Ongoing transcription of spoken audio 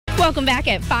Welcome back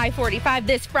at 5:45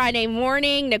 this Friday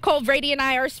morning. Nicole, Brady, and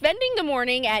I are spending the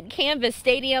morning at Canvas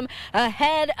Stadium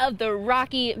ahead of the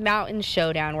Rocky Mountain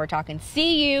Showdown. We're talking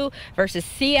CU versus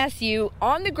CSU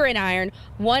on the gridiron,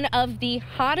 one of the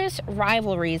hottest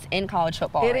rivalries in college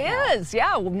football. It is,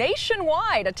 yeah.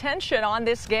 Nationwide attention on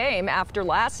this game after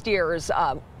last year's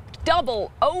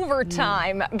double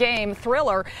overtime game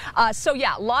thriller. So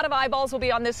yeah, a lot of eyeballs will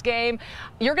be on this game.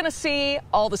 You're going to see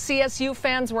all the CSU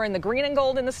fans were in the green and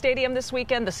gold in the stadium this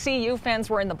weekend. The CU fans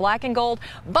were in the black and gold.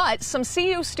 But some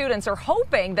CU students are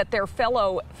hoping that their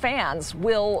fellow fans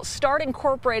will start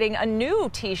incorporating a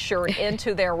new T-shirt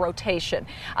into their rotation.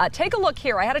 Take a look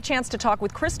here. I had a chance to talk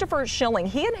with Christopher Schilling.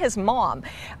 He and his mom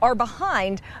are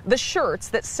behind the shirts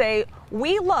that say,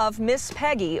 "We love Miss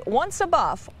Peggy, once a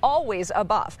buff, always a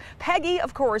buff." Peggy,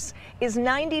 of course, is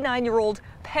 99-year-old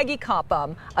Peggy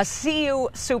Coppum, a CU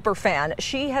superfan.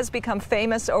 She has become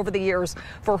famous over the years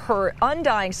for her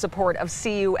undying support of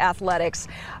CU athletics.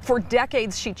 For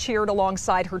decades, she cheered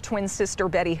alongside her twin sister,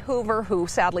 Betty Hoover, who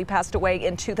sadly passed away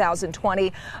in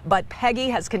 2020. But Peggy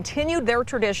has continued their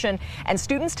tradition, and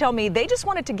students tell me they just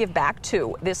wanted to give back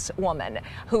to this woman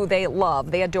who they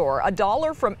love, they adore.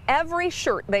 $1 from every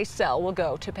shirt they sell will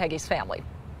go to Peggy's family.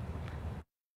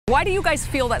 Why do you guys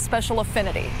feel that special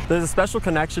affinity? There's a special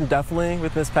connection definitely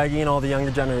with Miss Peggy and all the younger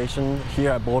generation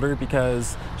here at Boulder,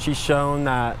 because she's shown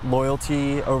that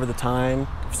loyalty over the time,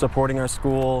 supporting our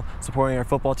school, supporting our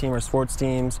football team, our sports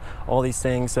teams, all these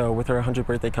things. So with her 100th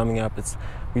birthday coming up,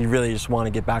 we really just want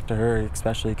to get back to her,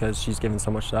 especially because she's given so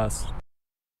much to us.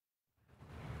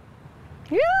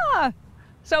 Yeah.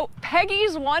 So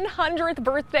Peggy's 100th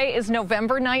birthday is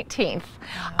November 19th.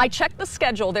 I checked the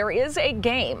schedule. There is a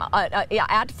game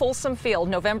at Folsom Field,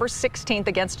 November 16th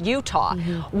against Utah.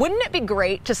 Wouldn't it be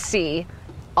great to see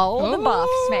all the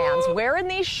Buffs fans wearing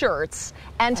these shirts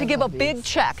and to give a big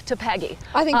check to Peggy?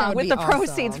 I think that would with be the awesome.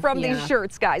 proceeds from these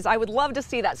shirts, guys. I would love to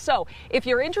see that. So if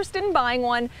you're interested in buying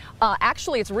one,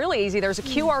 actually it's really easy. There's a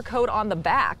QR code on the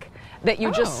back that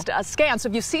you just scan. So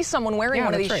if you see someone wearing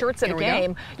one of these shirts at a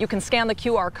game, you can scan the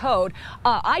QR code.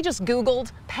 I just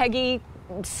Googled Peggy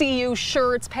CU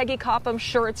shirts, Peggy Coppum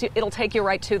shirts. It'll take you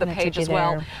right to the page as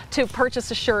well to purchase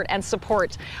a shirt and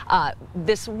support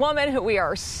this woman who we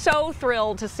are so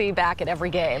thrilled to see back at every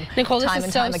game. Nicole, this time is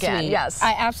and so time again. sweet. Yes,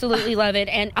 I absolutely love it.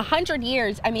 And 100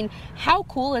 years, I mean, how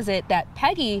cool is it that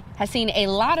Peggy has seen a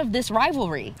lot of this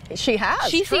rivalry? She has.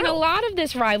 She's seen a lot of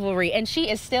this rivalry, and she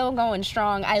is still going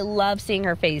strong. I love seeing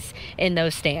her face in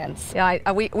those stands.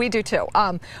 Yeah, we do too.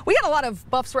 We got a lot of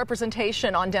Buffs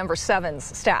representation on Denver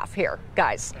 7's staff here,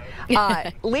 guys.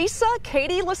 Lisa,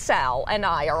 Katie LaSalle, and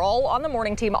I are all on the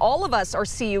morning team. All of us are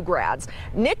CU grads.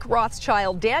 Nick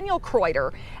Rothschild, Daniel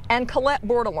Kreuter, and Colette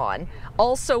Bordelon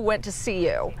also went to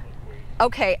CU.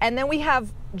 Okay, and then we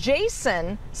have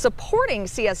Jason supporting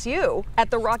CSU at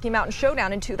the Rocky Mountain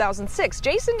Showdown in 2006.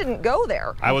 Jason didn't go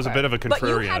there. I was a bit of a contrarian. But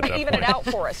you had to even it out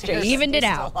for us, Jason. Evened it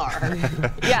out.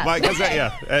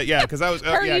 Yes. Because I was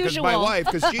my wife,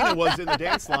 because Gina was in the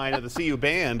dance line of the CU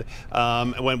band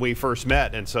when we first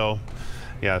met, and so.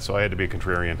 Yeah, so I had to be a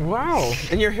contrarian. Wow,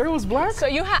 and your hair was black? So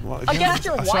you have against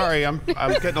your wife? Sorry, I'm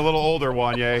getting a little older,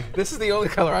 Wanye. This is the only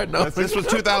color I know. This was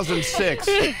 2006.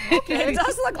 It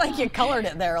does look like you colored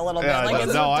it there a little bit. Like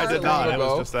no, I did not. It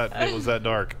was that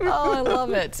dark. Oh, I love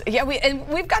it. Yeah,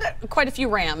 we've got quite a few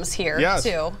Rams here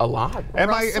too. A lot. And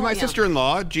my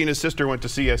sister-in-law, Gina's sister, went to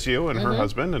CSU, and her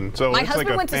husband, and so my it's husband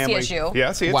like a went family. to CSU.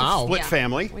 Yeah, see, it's a split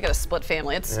family. We got a split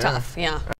family. It's tough. Yeah.